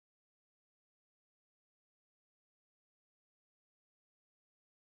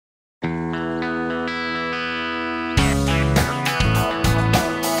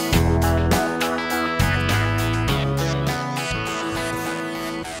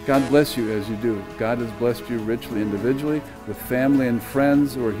God bless you as you do. God has blessed you richly individually with family and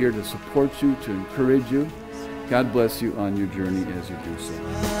friends who are here to support you, to encourage you. God bless you on your journey as you do so.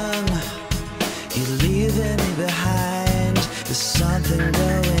 You're leaving me behind. There's something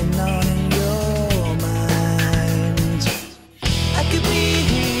going on in your mind. I could be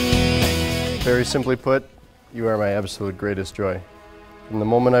here. Very simply put, you are my absolute greatest joy. From the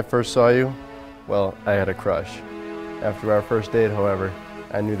moment I first saw you, well, I had a crush. After our first date, however,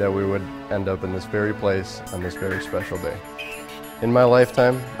 I knew that we would end up in this very place on this very special day. In my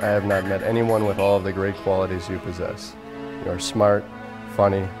lifetime, I have not met anyone with all of the great qualities you possess. You are smart,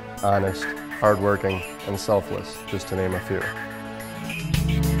 funny, honest, hardworking, and selfless, just to name a few.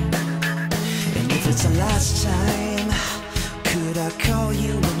 And if it's the last time, could I call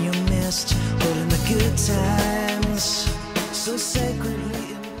you when you missed, but in the good times, so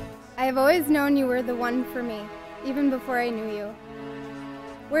sacredly. I have always known you were the one for me, even before I knew you.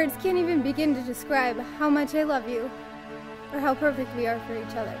 Words can't even begin to describe how much I love you, or how perfect we are for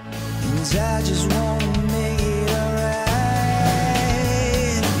each other. And I just want to make it alright.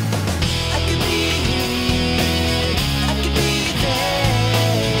 I could be here, I could be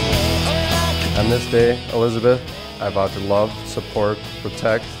there. On this day, Elizabeth, I vow to love, support,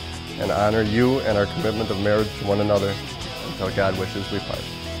 protect, and honor you and our commitment of marriage to one another until God wishes we part.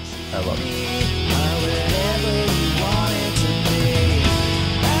 I love you.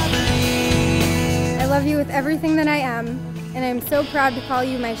 I love you with everything that I am, and I'm so proud to call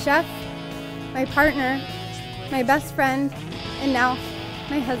you my chef, my partner, my best friend, and now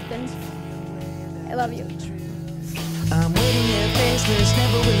my husband. I love you. I'm waiting here faceless,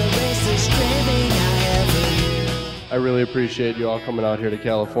 never will erase this craving I have for you. I really appreciate you all coming out here to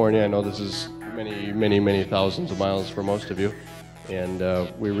California. I know this is many, many, many thousands of miles for most of you, and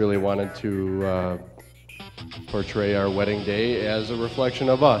we really wanted to portray our wedding day as a reflection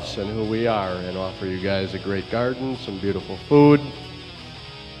of us and who we are, and offer you guys a great garden, some beautiful food,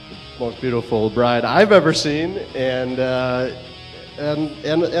 the most beautiful bride I've ever seen, and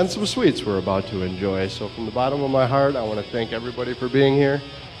some sweets we're about to enjoy. So from the bottom of my heart, I want to thank everybody for being here.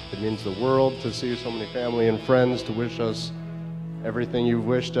 It means the world to see so many family and friends, to wish us everything you've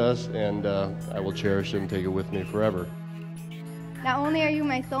wished us, and I will cherish it and take it with me forever. Not only are you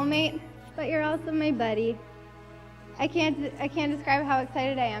my soulmate, but you're also my buddy. I can't describe how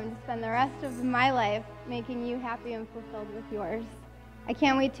excited I am to spend the rest of my life making you happy and fulfilled with yours. I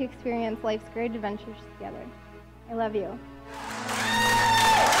can't wait to experience life's great adventures together. I love you.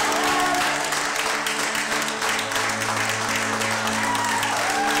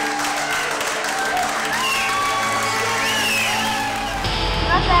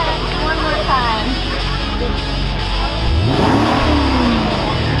 Not that, one more time.